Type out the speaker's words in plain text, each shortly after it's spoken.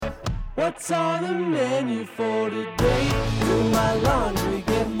What's on the menu for today? Do my laundry,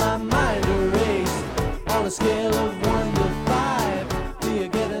 get my mind erased. On a scale of 1 to 5, do you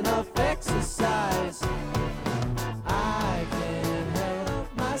get enough exercise? I can't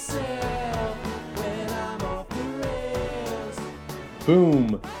help myself when I'm off the rails.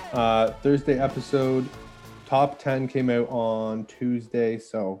 Boom. Thursday episode. Top 10 came out on Tuesday.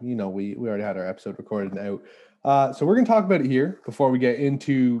 So, we already had our episode recorded and out. So we're going to talk about it here before we get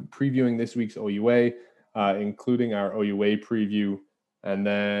into previewing this week's OUA, including our OUA preview. And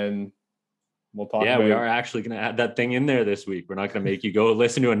then we'll talk about... we are actually going to add that thing in there this week. We're not going to make you go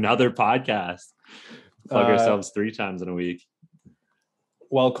listen to another podcast. Plug ourselves 3 times in a week.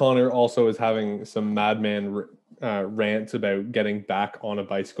 While Connor also is having some madman rants about getting back on a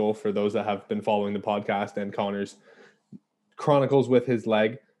bicycle for those that have been following the podcast and Connor's chronicles with his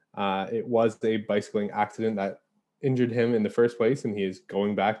leg. It was a bicycling accident that injured him in the first place, and he is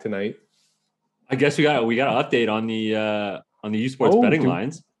going back tonight. I guess we got an update on the U Sports betting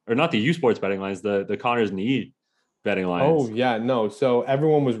lines, or not the U Sports betting lines, the Connor's knee betting lines. Oh yeah, no. So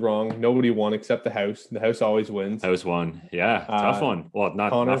everyone was wrong. Nobody won except the house. The house always wins. House won. Yeah, tough one. Well,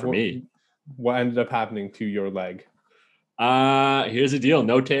 Connor, not for me. What ended up happening to your leg? Here's the deal.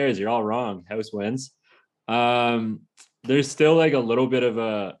 No tears. You're all wrong. House wins. There's still like a little bit of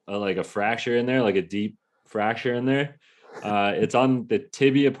a fracture in there, like a deep fracture in there. It's on the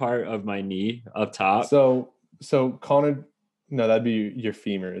tibia part of my knee up top. So Connor, no, that'd be your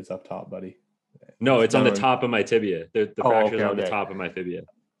femur is up top, buddy. No, it's on the top of my tibia. The fracture is on the top of my tibia.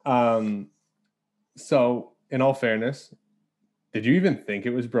 So in all fairness, did you even think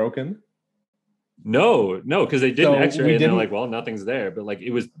it was broken? No, because they did an X-ray and they're like, well, nothing's there. But like, it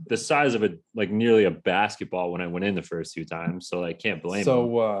was the size of nearly a basketball when I went in the first 2 times. So I can't blame them.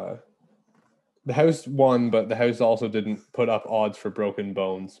 So the house won, but the house also didn't put up odds for broken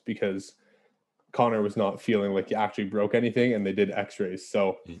bones because Connor was not feeling like he actually broke anything, and they did X-rays.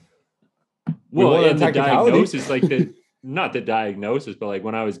 So, well, and the diagnosis, not the diagnosis, but like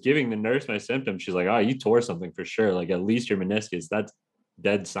when I was giving the nurse my symptoms, she's like, "Oh, you tore something for sure. Like at least your meniscus. That's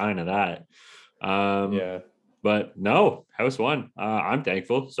dead sign of that." But no, house won. I'm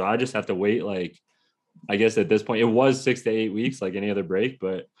thankful. So I just have to wait. Like, I guess at this point it was 6 to 8 weeks, like any other break,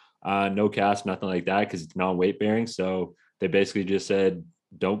 but no cast, nothing like that. Cause it's non-weight bearing. So they basically just said,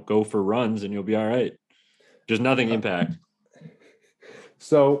 don't go for runs and you'll be all right. Just nothing impact.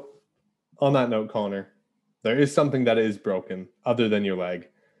 So on that note, Connor, there is something that is broken other than your leg.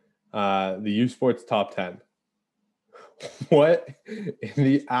 The U Sports top 10. What in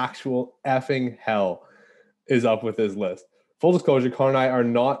the actual effing hell is up with this list? Full disclosure, Connor and I are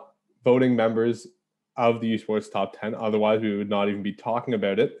not voting members of the U Sports top 10. Otherwise, we would not even be talking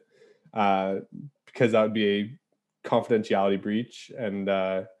about it because that would be a confidentiality breach and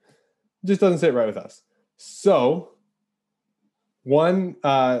just doesn't sit right with us. So 1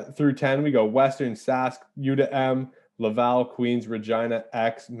 through 10, we go Western, Sask, Uda M, Laval, Queens, Regina,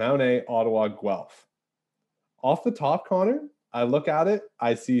 X, Mount A, Ottawa, Guelph. Off the top, Connor, I look at it,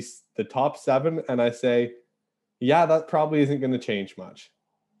 I see the top 7, and I say, yeah, that probably isn't going to change much.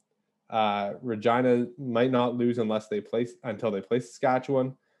 Regina might not lose until they play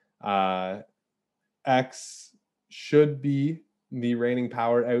Saskatchewan. X should be the reigning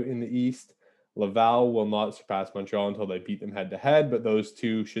power out in the East. Laval will not surpass Montreal until they beat them head-to-head, but those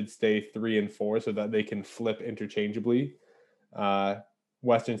 2 should stay 3 and 4 so that they can flip interchangeably.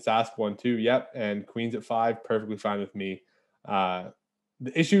 Western Sask 1, 2, yep, and Queens at 5, perfectly fine with me. The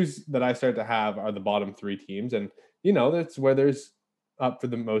issues that I start to have are the bottom 3 teams, and that's where there's up for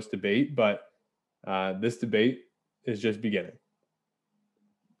the most debate, but this debate is just beginning.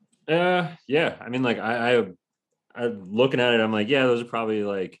 I mean, like I'm looking at it, I'm like, yeah, those are probably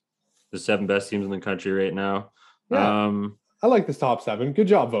like the 7 best teams in the country right now. Yeah. I like this top 7. Good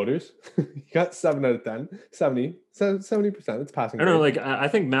job, voters. You got 7 out of 10, 70%. It's passing. I don't know. Like, I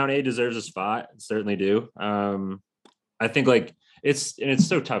think Mount A deserves a spot. Certainly do. I think like it's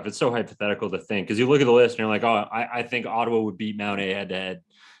so tough. It's so hypothetical to think because you look at the list and you're like, oh, I think Ottawa would beat Mount A head to head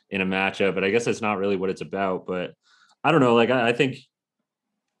in a matchup, but I guess that's not really what it's about. But I don't know. Like, I think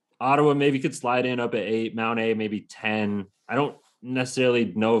Ottawa maybe could slide in up at 8, Mount A maybe 10. I don't necessarily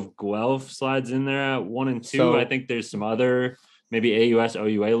know if Guelph slides in there at 1 and 2. So, I think there's some other maybe AUS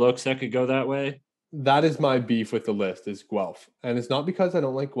OUA looks that could go that way. That is my beef with the list is Guelph, and it's not because I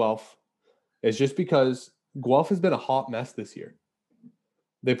don't like Guelph. It's just because Guelph has been a hot mess this year.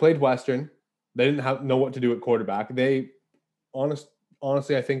 They played Western. They didn't know what to do at quarterback. They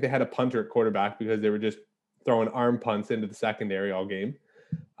honestly, I think they had a punter at quarterback because they were just throwing arm punts into the secondary all game.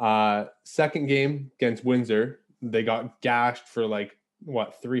 Second game against Windsor, they got gashed for like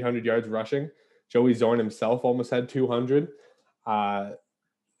 300 yards rushing. Joey Zorn himself almost had 200. And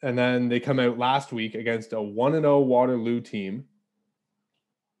then they come out last week against a 1-0 Waterloo team.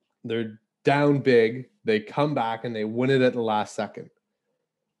 They're down big. They come back and they win it at the last second.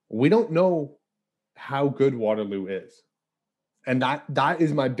 We don't know how good Waterloo is. And that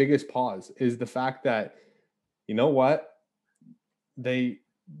is my biggest pause, is the fact that, you know what? They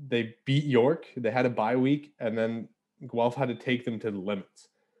beat York. They had a bye week, and then Guelph had to take them to the limits.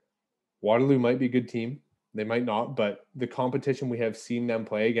 Waterloo might be a good team. They might not, but the competition we have seen them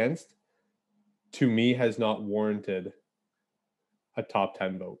play against, to me, has not warranted a top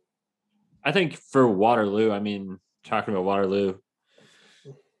 10 vote. I think for Waterloo, I mean, talking about Waterloo,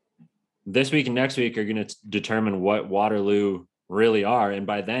 this week and next week are going to determine what Waterloo really are. And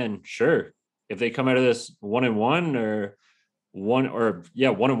by then, sure, if they come out of this 1-1 or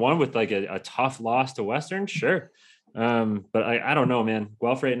 1-1 with like a tough loss to Western, sure. But I don't know, man.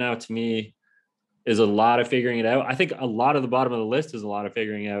 Guelph right now, to me, is a lot of figuring it out. I think a lot of the bottom of the list is a lot of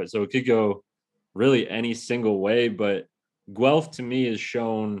figuring out. So it could go really any single way. But Guelph, to me, has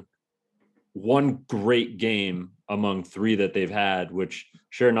shown one great game among three that they've had, which,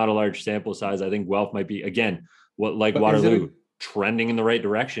 sure, not a large sample size. I think Guelph might be, again, Waterloo, trending in the right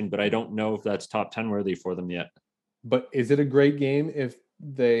direction, but I don't know if that's top 10 worthy for them yet. But is it a great game if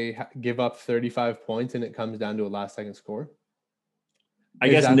they give up 35 points and it comes down to a last second score? I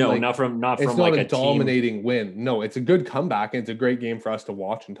guess no, not from it's like not a dominating team. win. No, it's a good comeback and it's a great game for us to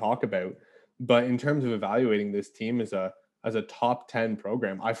watch and talk about. But in terms of evaluating this team as a top 10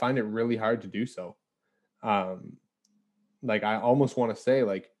 program, I find it really hard to do so. Like, I almost want to say,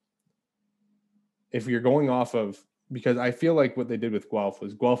 like, if you're going off of, because I feel like what they did with Guelph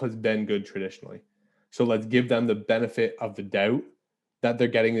was Guelph has been good traditionally. So let's give them the benefit of the doubt that they're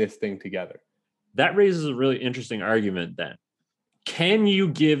getting this thing together. That raises a really interesting argument then. Can you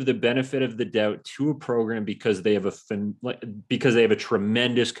give the benefit of the doubt to a program because they have a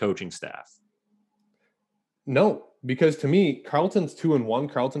tremendous coaching staff? No, because to me, Carleton's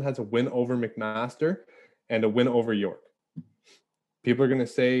 2-1. Carleton has a win over McMaster and a win over York. People are going to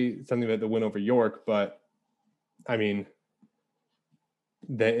say something about the win over York, but I mean,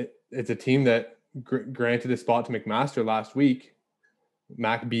 it's a team that granted a spot to McMaster last week.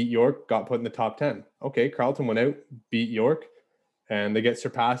 Mac beat York, got put in the top 10. Okay, Carleton went out, beat York, and they get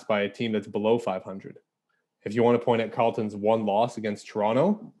surpassed by a team that's below 500. If you want to point at Carleton's one loss against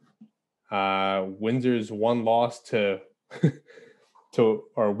Toronto, Windsor's one loss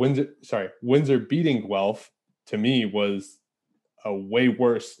Windsor beating Guelph, to me, was a way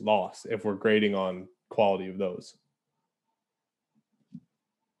worse loss if we're grading on quality of those.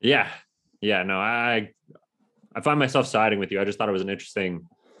 Yeah, no, I find myself siding with you. I just thought it was an interesting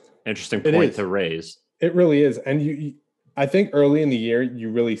point to raise. It really is. And I think early in the year, you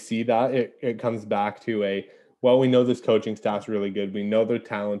really see that it comes back to we know this coaching staff's really good. We know they're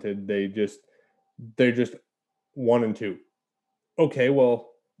talented. They're just 1-2. Okay, well,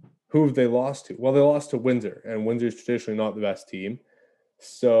 who have they lost to? Well, they lost to Windsor, and Windsor's traditionally not the best team.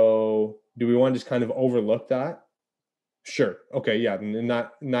 So do we want to just kind of overlook that? Sure. Okay. Yeah. In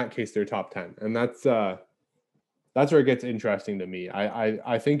that case, they're top 10. And that's where it gets interesting to me.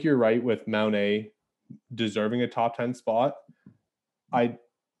 I think you're right with Mount A deserving a top 10 spot. I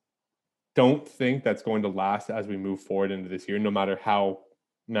don't think that's going to last as we move forward into this year, no matter how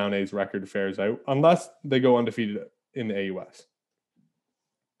Mount A's record fares out, unless they go undefeated in the AUS.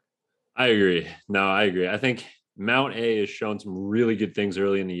 I agree. I think Mount A has shown some really good things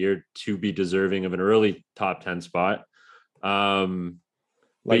early in the year to be deserving of an early top 10 spot. If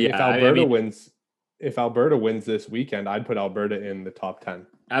Alberta wins this weekend, I'd put Alberta in the top 10.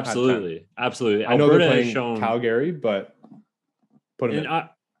 Absolutely. I know Alberta they're playing Calgary, but put them in.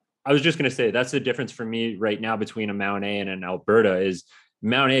 I was just going to say, that's the difference for me right now between a Mount A and an Alberta is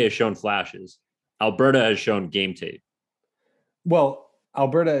Mount A has shown flashes. Alberta has shown game tape. Well,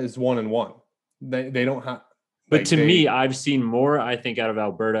 Alberta is 1-1. They don't have. But to me, I've seen more, I think, out of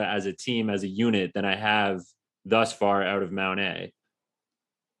Alberta as a team, as a unit, than I have thus far out of Mount A.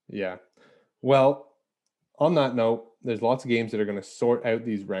 Yeah. Well, on that note, there's lots of games that are going to sort out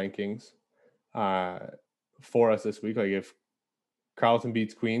these rankings for us this week. Like, if Carleton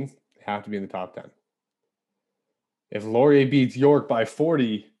beats Queens, they have to be in the top 10. If Laurier beats York by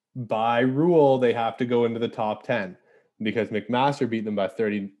 40, by rule, they have to go into the top 10 because McMaster beat them by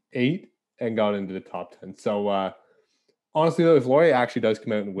 38 and got into the top 10. So, honestly, though, if Laurier actually does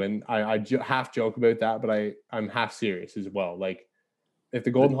come out and win, I half joke about that, but I'm half serious as well. Like, if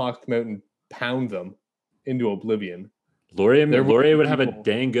the Golden Hawks come out and pound them into oblivion, Laurier would have a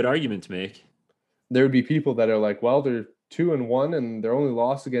dang good argument to make. There would be people that are like, well, they're 2-1, and their only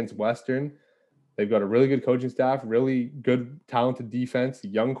loss against Western. They've got a really good coaching staff, really good, talented defense,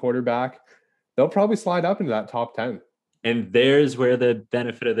 young quarterback. They'll probably slide up into that top 10. And there's where the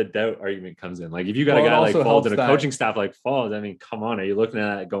benefit of the doubt argument comes in. Like if you got Well, a it guy like also Falls and a helps coaching staff like Falls, I mean, come on, are you looking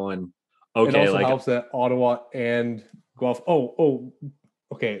at it going, It okay, also like helps that Ottawa and Guelph.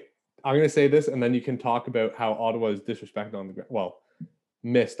 Okay. I'm going to say this, and then you can talk about how Ottawa is disrespected on the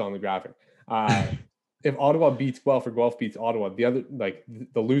missed on the graphic. If Ottawa beats Guelph or Guelph beats Ottawa, the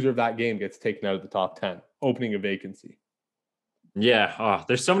loser of that game gets taken out of the top 10, opening a vacancy. yeah,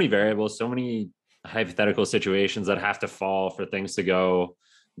 there's so many variables, so many hypothetical situations that have to fall for things to go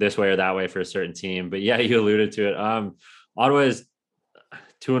this way or that way for a certain team. But yeah, you alluded to it. Ottawa is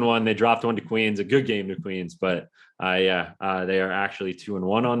 2-1. They dropped one to Queens, a good game to Queens, but they are actually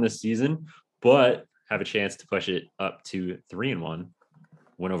 2-1 on this season, but have a chance to push it up to 3-1,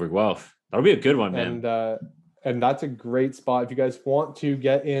 win over Guelph. That'll be a good one, man. And that's a great spot if you guys want to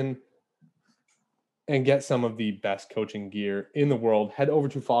get in and get some of the best coaching gear in the world. Head over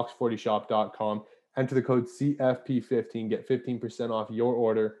to fox40shop.com, enter the code CFP15, get 15% off your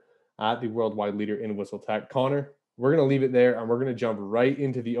order at the worldwide leader in whistle tech. Connor, we're going to leave it there, and we're going to jump right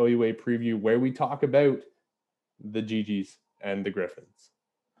into the OUA preview where we talk about the GGs and the Griffins.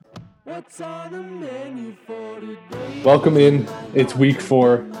 What's on the menu for today? Welcome in. It's week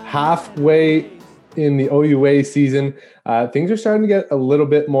 4, halfway in the OUA season. Things are starting to get a little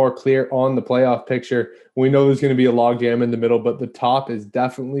bit more clear on the playoff picture. We know there's going to be a logjam in the middle, but the top is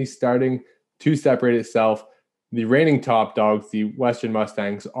definitely starting to separate itself. The reigning top dogs, the Western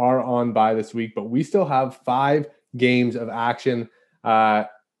Mustangs, are on bye this week, but we still have 5 games of action. Connor,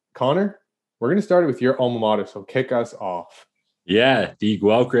 we're going to start it with your alma mater, so kick us off. Yeah, the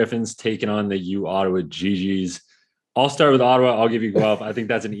Guelph Griffins taking on the U Ottawa GGs. I'll start with Ottawa. I'll give you Guelph. I think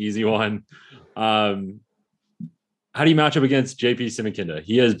that's an easy one. How do you match up against JP Simikinda?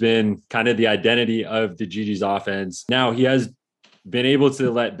 He has been kind of the identity of the GG's offense. Now he has been able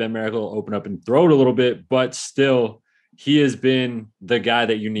to let Ben Miracle open up and throw it a little bit, but still he has been the guy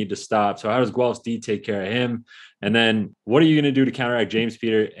that you need to stop. So how does Guelph's D take care of him? And then what are you going to do to counteract James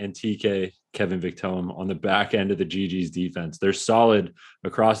Peter and TK Kevin Victome on the back end of the GG's defense? They're solid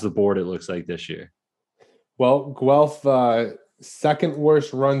across the board, it looks like, this year. Well, Guelph, second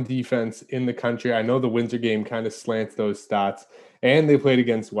worst run defense in the country. I know the Windsor game kind of slants those stats, and they played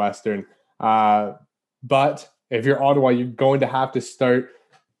against Western. But if you're Ottawa, you're going to have to start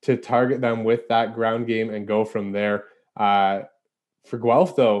to target them with that ground game and go from there. For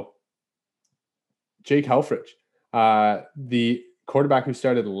Guelph, though, Jake Helfrich, the quarterback who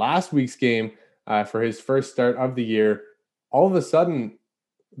started last week's game for his first start of the year, all of a sudden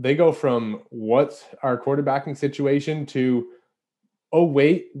they go from what's our quarterbacking situation to, oh,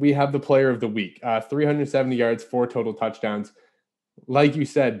 wait, we have the player of the week. 370 yards, 4 total touchdowns. Like you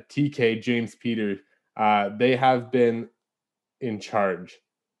said, TK, James Peter, they have been in charge.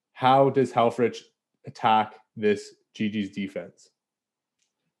 How does Helfrich attack this GG's defense?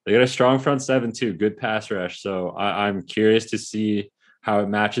 They got a strong front 7 too, good pass rush. So I'm curious to see how it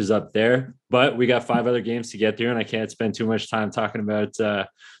matches up there. But we got 5 other games to get through, and I can't spend too much time talking about the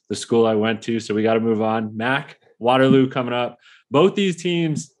school I went to. So we got to move on. Mac, Waterloo coming up. Both these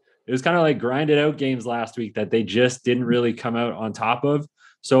teams, it was kind of like grinded out games last week that they just didn't really come out on top of.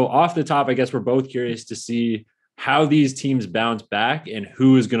 So off the top, I guess we're both curious to see how these teams bounce back and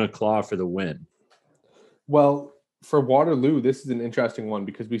who is going to claw for the win. Well, for Waterloo, this is an interesting one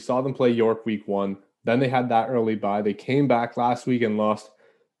because we saw them play York week 1. Then they had that early bye. They came back last week and lost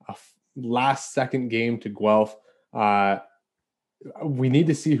a last-second game to Guelph. We need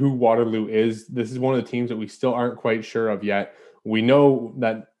to see who Waterloo is. This is one of the teams that we still aren't quite sure of yet. We know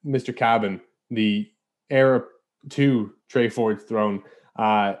that Mr. Cabin, the heir to Trey Ford's throne,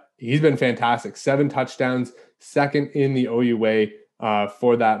 he's been fantastic. 7 touchdowns, second in the OUA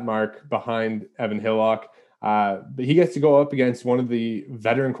for that mark behind Evan Hillock. But he gets to go up against one of the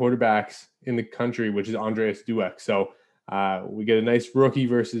veteran quarterbacks in the country, which is Andreas Dueck. So we get a nice rookie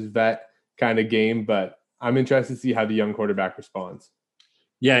versus vet kind of game, but I'm interested to see how the young quarterback responds.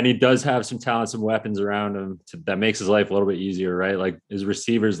 Yeah, and he does have some talent, some weapons around him that makes his life a little bit easier, right? Like his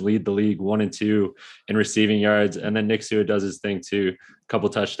receivers lead the league 1 and 2 in receiving yards. And then Nick Sua does his thing too, a couple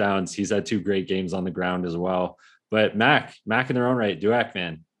touchdowns. He's had 2 great games on the ground as well. But Mac in their own right, Dueck,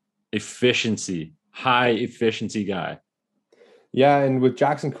 man, efficiency, high efficiency guy. Yeah, and with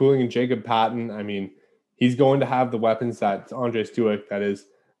Jackson Cooling and Jacob Patton, I mean, he's going to have the weapons that Andres Dueck, that is,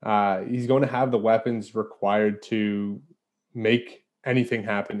 he's going to have the weapons required to make anything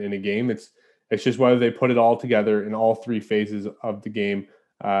happen in a game. It's just whether they put it all together in all 3 phases of the game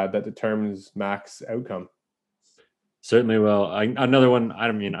that determines Mac's outcome. Certainly will. Another one.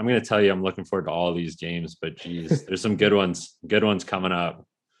 I mean, I'm going to tell you, I'm looking forward to all these games, but geez, there's some good ones coming up.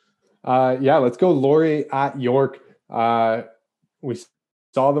 Yeah, let's go Laurier at York. We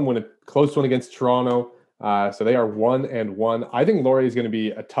saw them win a close one against Toronto. So they are 1-1. I think Laurier is going to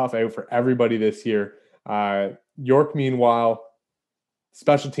be a tough out for everybody this year. York, meanwhile,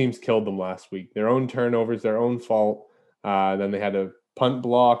 special teams killed them last week. Their own turnovers, their own fault. Then they had a punt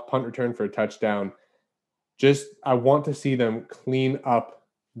return for a touchdown. I want to see them clean up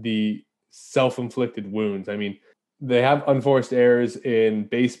the self-inflicted wounds. I mean, they have unforced errors in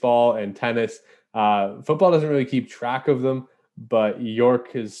baseball and tennis. Football doesn't really keep track of them, but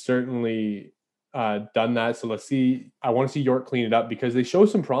York has certainly done that. So I want to see York clean it up because they show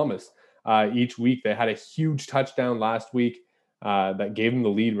some promise each week. They had a huge touchdown last week that gave them the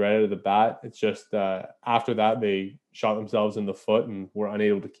lead right out of the bat. It's just after that, they shot themselves in the foot and were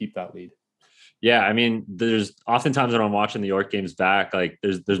unable to keep that lead. Yeah, I mean, there's oftentimes when I'm watching the York games back, like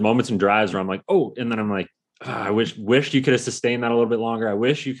there's moments and drives where I'm like, oh, and then I'm like, I wish you could have sustained that a little bit longer. I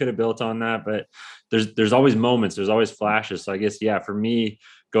wish you could have built on that, but there's always moments, there's always flashes. So I guess, yeah, for me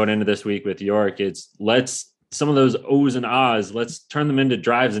going into this week with York, let's some of those O's and ahs, let's turn them into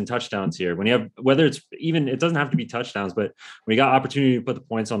drives and touchdowns here. When you have, whether it's even, it doesn't have to be touchdowns, but when you got opportunity to put the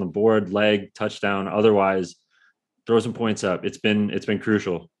points on the board, leg, touchdown, otherwise throw some points up. It's been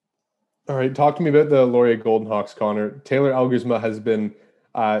crucial. All right, talk to me about the Laurier Golden Hawks, Connor. Taylor Elgersma has been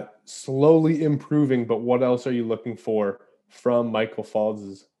slowly improving, but what else are you looking for from Michael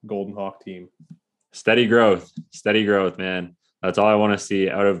Falls' Golden Hawk team? Steady growth, man. That's all I want to see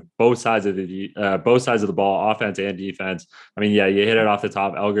out of both sides of the ball, offense and defense. I mean, yeah, you hit it off the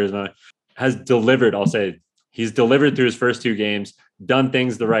top. Elgersma has delivered. I'll say he's delivered through his first two games, done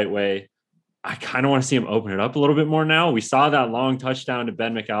things the right way. I kind of want to see him open it up a little bit more now. We saw that long touchdown to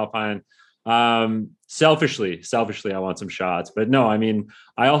Ben McAlpine. Selfishly, I want some shots, but no, I mean,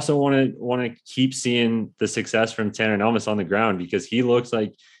 I also want to keep seeing the success from Tanner Nelmus on the ground because he looks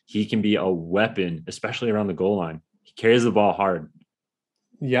like he can be a weapon, especially around the goal line. He carries the ball hard.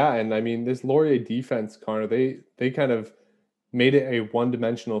 Yeah, and I mean, this Laurier defense, Connor, they kind of made it a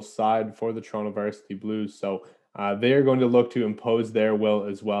one-dimensional side for the Toronto Varsity Blues. So they are going to look to impose their will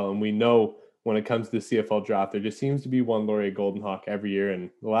as well. And we know when it comes to the CFL draft, there just seems to be one Laurier Golden Hawk every year. And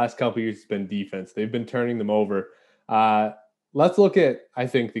the last couple of years, it's been defense. They've been turning them over. Let's look at, I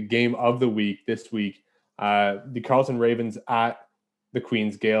think, the game of the week this week. The Carleton Ravens at the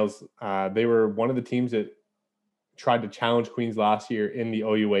Queens Gales. They were one of the teams that tried to challenge Queens last year in the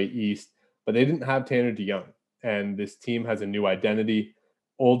OUA East, but they didn't have Tanner DeYoung. And this team has a new identity,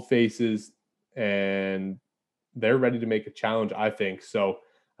 old faces, and they're ready to make a challenge, I think. So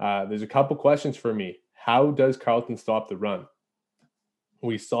there's a couple questions for me. How does Carleton stop the run?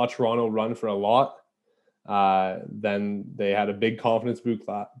 We saw Toronto run for a lot. Then they had a big confidence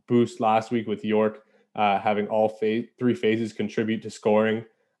boost last week with York having all three phases contribute to scoring.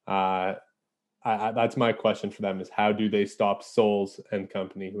 That's my question for them is how do they stop Souls and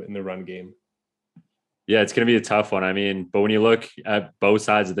company in the run game? Yeah, it's going to be a tough one. I mean, but when you look at both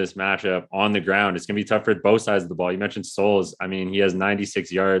sides of this matchup on the ground, it's going to be tough for both sides of the ball. You mentioned Souls. I mean, he has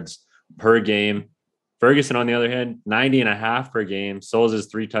 96 yards per game. Ferguson, on the other hand, 90.5 per game. Souls has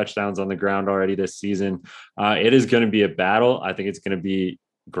 3 touchdowns on the ground already this season. It is going to be a battle. I think it's going to be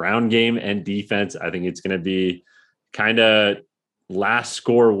ground game and defense. I think it's going to be kind of last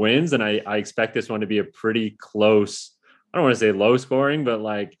score wins. And I expect this one to be a pretty close, I don't want to say low scoring, but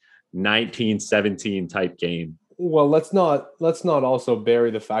like 19-17 type game. Well, let's not also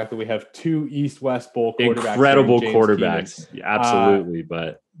bury the fact that we have 2 East-West Bowl quarterbacks. Incredible quarterbacks. Yeah, absolutely.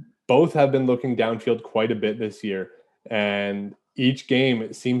 But both have been looking downfield quite a bit this year. And each game,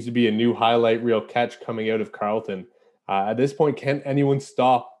 it seems to be a new highlight reel catch coming out of Carleton. At this point, can anyone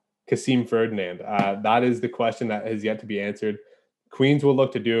stop Kasim Ferdinand? That is the question that has yet to be answered. Queens will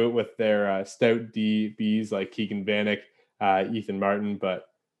look to do it with their stout DBs like Keegan Vanek, Ethan Martin, but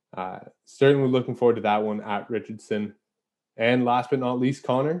certainly looking forward to that one at Richardson. And last but not least,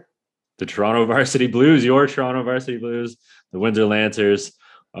 Connor, the Toronto Varsity Blues, your Toronto Varsity Blues, the Windsor Lancers.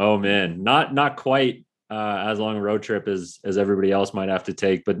 Oh man, not quite as long a road trip as everybody else might have to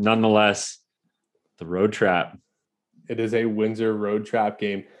take, but nonetheless, the road trap. It is a Windsor road trap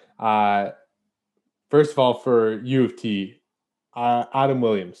game. First of all, for U of T, Adam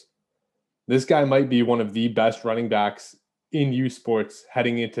Williams. This guy might be one of the best running backs in U Sports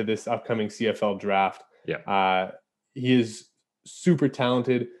heading into this upcoming CFL draft. Yeah. He is super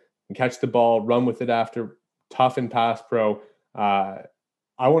talented, can catch the ball, run with it after, tough and pass pro.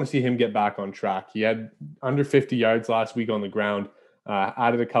 I want to see him get back on track. He had under 50 yards last week on the ground.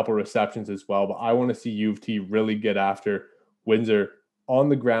 added a couple receptions as well. But I want to see U of T really get after Windsor on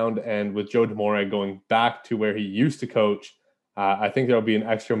the ground, and with Joe Demore going back to where he used to coach, I think there'll be an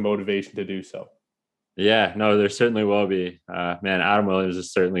extra motivation to do so. Yeah, no, there certainly will be. Man, Adam Williams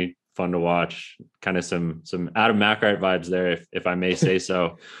is certainly fun to watch. Kind of some Adam McRae vibes there, if I may say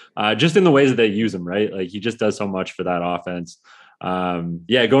so. Just in the ways that they use him, right? Like he just does so much for that offense. Going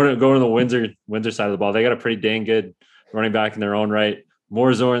to the Windsor side of the ball, they got a pretty dang good running back in their own right.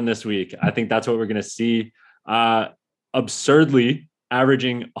 More Zorn this week. I think that's what we're going to see. Absurdly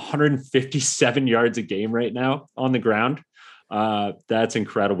averaging 157 yards a game right now on the ground. That's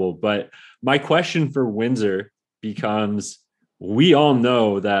incredible. But my question for Windsor becomes, we all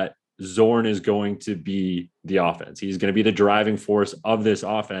know that Zorn is going to be the offense. He's going to be the driving force of this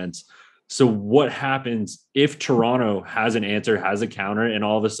offense. So what happens if Toronto has an answer, has a counter, and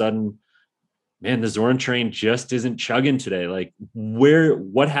all of a sudden, man, the Zorn train just isn't chugging today? Like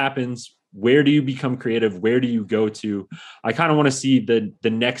what happens? Where do you become creative? Where do you go to? I kind of want to see the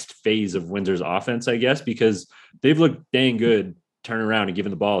next phase of Windsor's offense, I guess, because they've looked dang good turning around and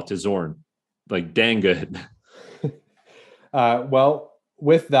giving the ball to Zorn. Like dang good. Well,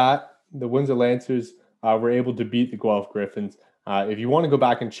 with that, the Windsor Lancers were able to beat the Guelph Griffins. If you want to go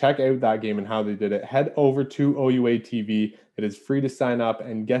back and check out that game and how they did it, head over to OUA TV. It is free to sign up.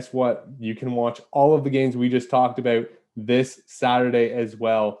 And guess what? You can watch all of the games we just talked about this Saturday as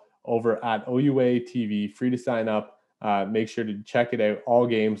well over at OUA TV. Free to sign up. Make sure to check it out. All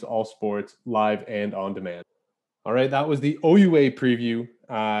games, all sports, live and on demand. All right, that was the OUA preview.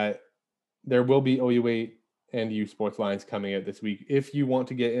 There will be OUA and U Sports lines coming out this week. If you want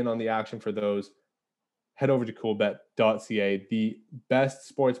to get in on the action for those, head over to coolbet.ca, the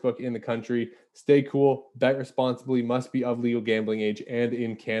best sportsbook in the country. Stay cool, bet responsibly, must be of legal gambling age and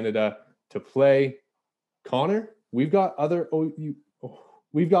in Canada to play. Connor, we've got other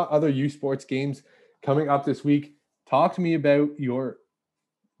U Sports games coming up this week. Talk to me about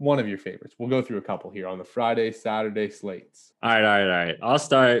one of your favorites. We'll go through a couple here on the Friday, Saturday slates. All right. I'll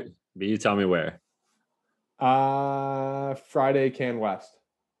start, but you tell me where. Friday, Can West.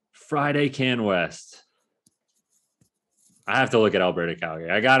 Friday, Can West. I have to look at Alberta,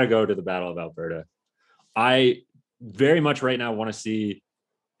 Calgary. I got to go to the Battle of Alberta. I very much right now want to see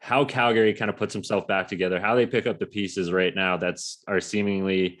how Calgary kind of puts himself back together, how they pick up the pieces right now are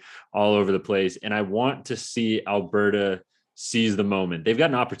seemingly all over the place. And I want to see Alberta seize the moment. They've got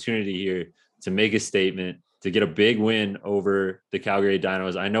an opportunity here to make a statement, to get a big win over the Calgary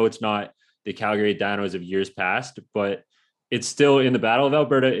Dinos. I know it's not the Calgary Dinos of years past, but it's still in the Battle of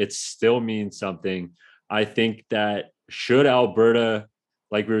Alberta. It still means something. I think that should Alberta,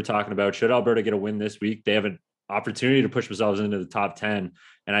 like we were talking about, should Alberta get a win this week, they have an opportunity to push themselves into the top 10.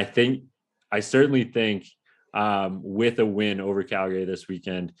 And I certainly think with a win over Calgary this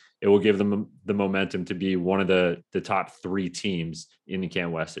weekend, it will give them the momentum to be one of the top 3 teams in the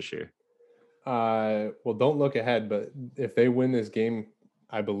Can West this year. Well, don't look ahead, but if they win this game,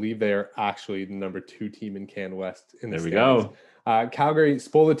 I believe they are actually the number 2 team in Can West. There we go. Calgary,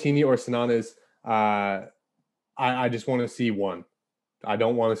 Spolatini or Sananas. I just want to see one. I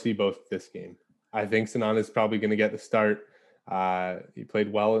don't want to see both this game. I think Sananas is probably going to get the start. He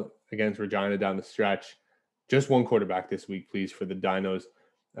played well against Regina down the stretch. Just one quarterback this week, please, for the Dinos,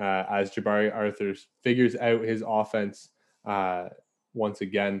 as Jabari Arthurs figures out his offense once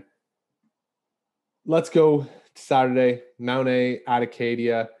again. Let's go to Saturday, Mount A at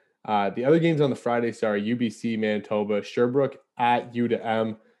Acadia. The other games on the Friday, UBC, Manitoba, Sherbrooke at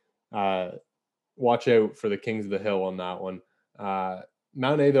U2M. Watch out for the Kings of the Hill on that one.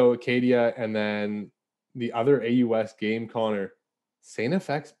 Mount A, though, Acadia, and then the other AUS game, Connor, St.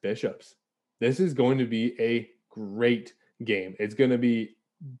 FX Bishops. This is going to be a great game. It's going to be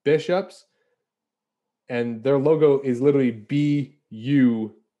Bishops, and their logo is literally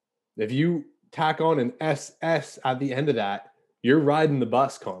BU. If you tack on an SS at the end of that, you're riding the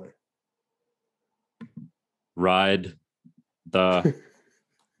bus, Connor. Ride the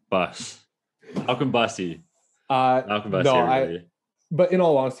bus. Malcolm Bussy. Malcolm Bussy. But in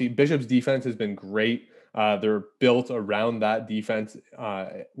all honesty, Bishop's defense has been great. They're built around that defense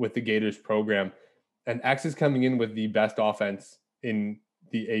with the Gators program. And X is coming in with the best offense in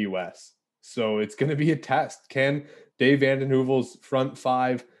the AUS. So it's going to be a test. Can Dave Vandenheuvel's front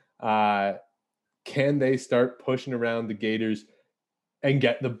 5, can they start pushing around the Gators and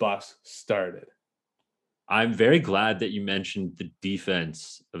get the bus started? I'm very glad that you mentioned the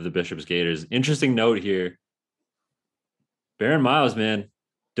defense of the Bishops Gators. Interesting note here. Baron Miles, man,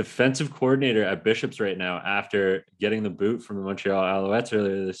 defensive coordinator at Bishops right now after getting the boot from the Montreal Alouettes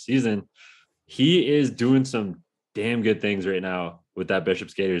earlier this season. He is doing some damn good things right now with that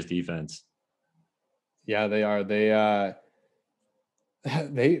Bishop's Gators defense. Yeah, they are.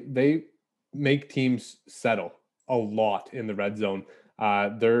 They make teams settle a lot in the red zone.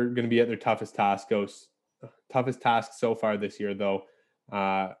 They're going to be at their toughest task so far this year, though.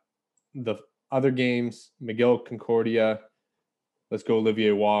 The other games, McGill, Concordia. Let's go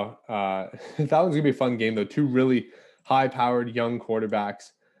Olivier Waugh. That one's going to be a fun game, though. Two really high-powered young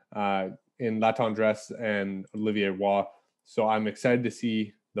quarterbacks in Latendresse and Olivier Waugh. So I'm excited to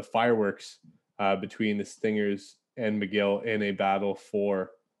see the fireworks between the Stingers and McGill in a battle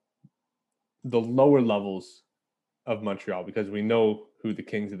for the lower levels of Montreal, because we know who the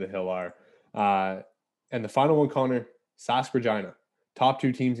Kings of the Hill are. And the final one, Connor, Sask Regina. Top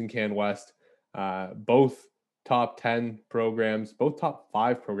 2 teams in Can West. Both top 10 programs, both top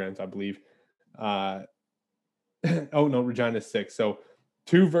 5 programs, I believe. Oh, no, Regina's 6. So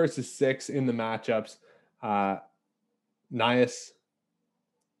 2 versus 6 in the matchups. Nias,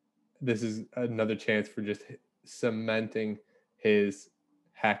 this is another chance for just cementing his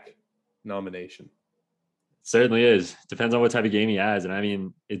Heck nomination. Certainly is. Depends on what type of game he has. And I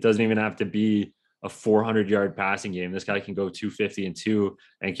mean, it doesn't even have to be a 400-yard passing game. This guy can go 250 and 2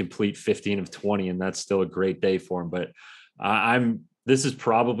 and complete 15 of 20, and that's still a great day for him. But this is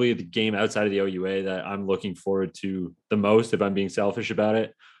probably the game outside of the OUA that I'm looking forward to the most, if I'm being selfish about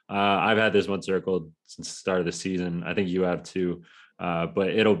it. I've had this one circled since the start of the season. I think you have too. But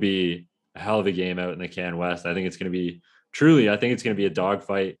it'll be a hell of a game out in the Can West. I think it's going to be a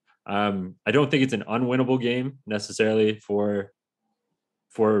dogfight. I don't think it's an unwinnable game necessarily for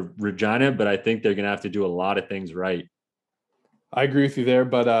Regina, but I think they're going to have to do a lot of things right. I agree with you there,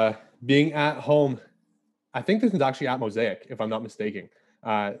 but being at home, I think this is actually at Mosaic, if I'm not mistaken.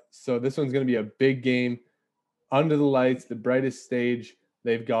 So this one's going to be a big game under the lights, the brightest stage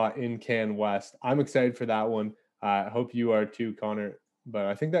they've got in Can West. I'm excited for that one. I hope you are too, Connor, but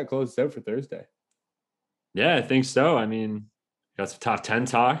I think that closes out for Thursday. Yeah, I think so. I mean, got some top 10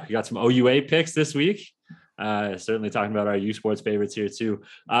 talk. We got some OUA picks this week. Certainly talking about our U Sports favorites here too.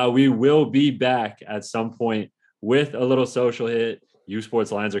 We will be back at some point with a little social hit. U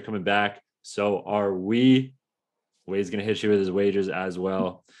Sports lines are coming back. So are we. Wade's going to hit you with his wagers as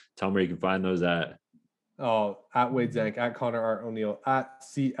well. Tell me where you can find those at. Oh, at Wade Zank, at Connor R. O'Neill, at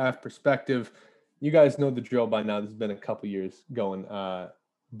CF Perspective. You guys know the drill by now. This has been a couple years going.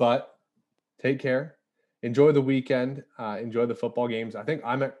 But take care. Enjoy the weekend. Enjoy the football games. I think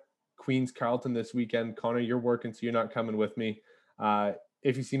I'm at Queens Carleton this weekend. Connor, you're working, so you're not coming with me.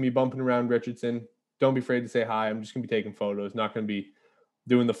 If you see me bumping around Richardson, don't be afraid to say hi. I'm just going to be taking photos, not going to be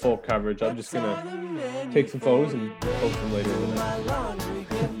doing the full coverage. I'm just going to take some photos and post them later in the night.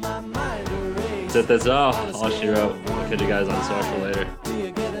 That's all. I'll shoot out. I'll catch you guys on social later.